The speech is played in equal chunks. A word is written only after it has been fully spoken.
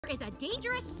Is a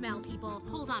dangerous smell, people.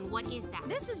 Hold on, what is that?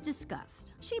 This is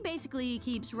disgust. She basically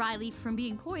keeps Riley from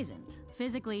being poisoned,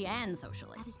 physically and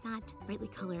socially. That is not brightly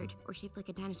colored or shaped like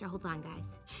a dinosaur. Hold on,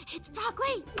 guys. It's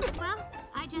broccoli! Well,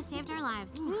 I just saved our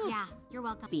lives. Yeah, you're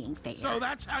welcome. Being fair. So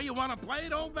that's how you want to play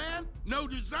it, old man? No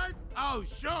dessert? Oh,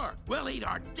 sure. We'll eat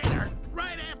our dinner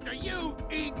right after you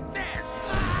eat this.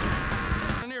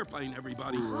 Ah! An airplane,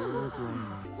 everybody.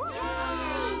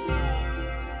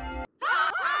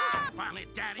 On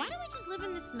it, Daddy. Why don't we just live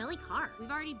in the smelly car?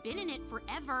 We've already been in it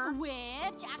forever.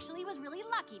 Which actually was really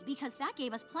lucky because that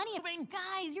gave us plenty of...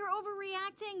 Guys, you're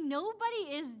overreacting. Nobody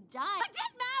is dying.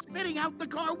 Spitting out the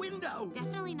car window.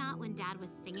 Definitely not when Dad was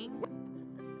singing.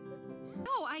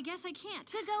 No, I guess I can't.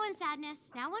 Could go in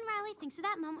sadness. Now when Riley thinks of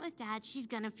that moment with Dad, she's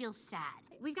gonna feel sad.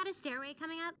 We've got a stairway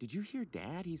coming up. Did you hear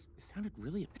Dad? He sounded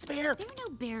really... It's a bear! There are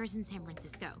no bears in San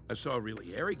Francisco. I saw a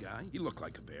really hairy guy. He looked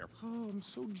like a bear. Oh, I'm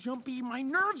so jumpy. My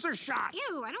nerves are shot!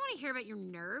 Ew, I don't want to hear about your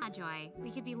nerves. Joy,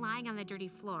 we could be lying on the dirty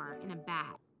floor in a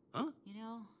bath. Huh? You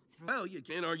know... Well, you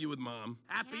can't argue with Mom.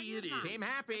 Happy it is. Team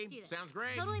happy. Sounds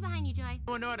great. Totally behind you, Joy.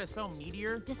 Anyone know how to spell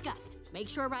meteor? Disgust. Make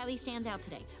sure Riley stands out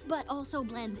today, but also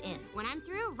blends in. When I'm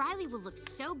through, Riley will look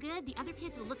so good, the other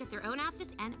kids will look at their own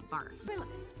outfits and barf.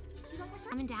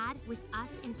 Mom and Dad, with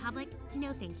us in public,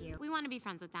 no thank you. We want to be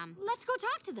friends with them. Let's go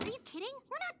talk to them. Are you kidding?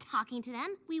 We're not talking to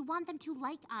them. We want them to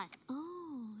like us.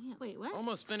 Oh, yeah. Wait, what?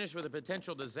 Almost finished with the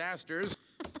potential disasters.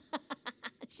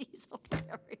 She's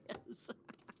hilarious.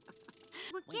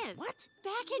 What gives? What?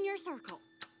 Back in your circle.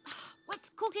 What?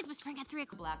 Cool Kids whispering at 3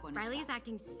 o'clock. Black one. Riley is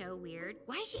acting so weird.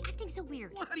 Why is she acting so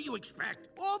weird? What do you expect?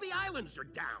 All the islands are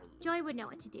down. Joy would know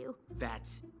what to do.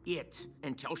 That's it.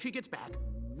 Until she gets back,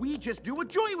 we just do what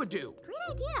Joy would do. Great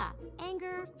idea.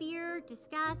 Anger, fear,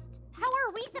 disgust. How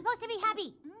are we supposed to be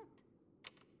happy?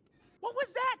 What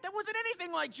was that? That wasn't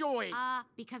anything like Joy.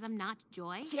 Because I'm not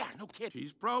Joy? Yeah, no kidding.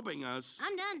 She's probing us.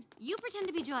 I'm done. You pretend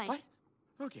to be Joy. What?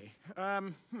 Okay,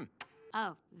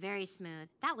 Oh, very smooth.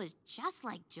 That was just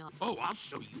like Joy. Oh, I'll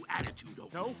show you attitude,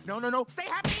 old man. No. Stay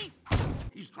happy!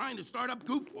 He's trying to start up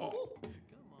goofball.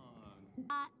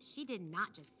 She did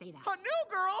not just say that. A new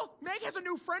girl? Meg has a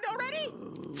new friend already?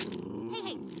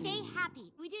 Hey, stay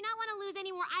happy. We do not want to lose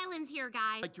any more islands here,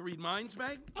 guys. Like to read minds,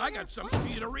 Meg? I got something for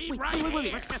you to read right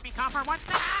here. Let's just be copper. What's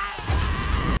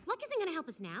that? Luck isn't gonna help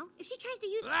us now. If she tries to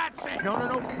use... That's it.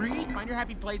 No. Breathe. Find your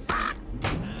happy place.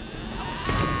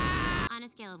 On a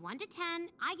scale of 1 to 10,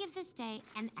 I give this day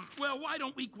an F. Well, why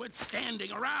don't we quit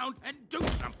standing around and do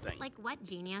something? Like what,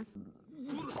 genius?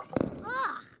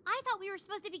 Ugh! I thought we were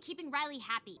supposed to be keeping Riley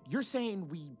happy. You're saying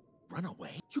we run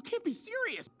away? You can't be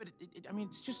serious. But, I mean,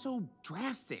 it's just so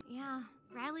drastic. Yeah,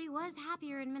 Riley was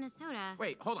happier in Minnesota.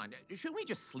 Wait, hold on. Shouldn't we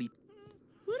just sleep?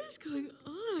 What is going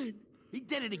on? He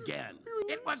did it again.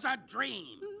 It was a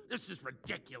dream. This is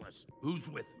ridiculous. Who's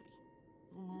with me?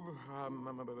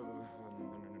 No.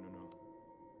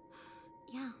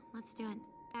 Yeah, let's do it.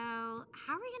 So,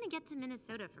 how are we gonna get to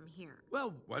Minnesota from here?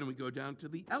 Well, why don't we go down to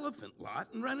the elephant lot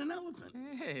and rent an elephant?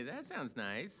 Hey, that sounds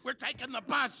nice. We're taking the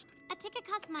bus. A ticket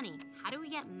costs money. How do we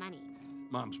get money?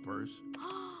 Mom's purse.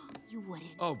 You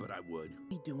wouldn't. Oh, but I would. Are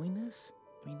we doing this?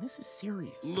 I mean, this is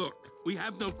serious. Look, we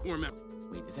have no core members.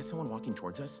 Wait, is that someone walking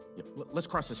towards us? Yeah, let's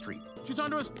cross the street. She's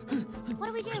onto us. What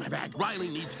do we do? Where's my bag? Riley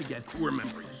needs to get core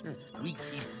memories. We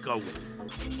keep going.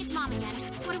 It's Mom again.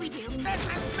 What do we do? This is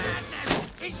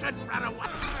madness. He shouldn't run away.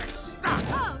 Stop.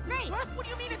 Oh, great. What do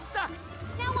you mean it's stuck?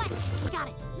 Now what? We got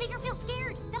it. Make her feel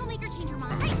scared. That'll make her change her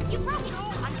mind. Great, you broke it.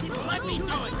 Let me do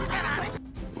it. Get out of it.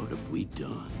 What have we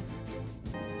done?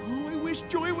 Oh, I wish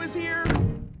Joy was here.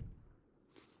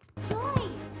 Joy!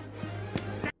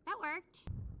 That worked.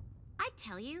 I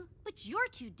tell you, but you're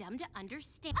too dumb to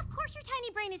understand. Of course your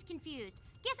tiny brain is confused.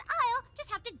 Guess I'll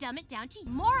just have to dumb it down to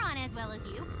moron as well as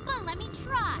you. But let me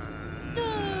try.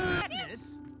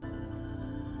 Madness.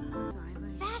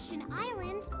 Fashion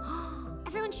Island?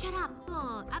 Everyone shut up.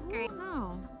 Cool, upgrade.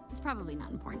 Oh, it's probably not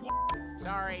important.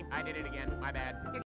 Sorry, I did it again. My bad.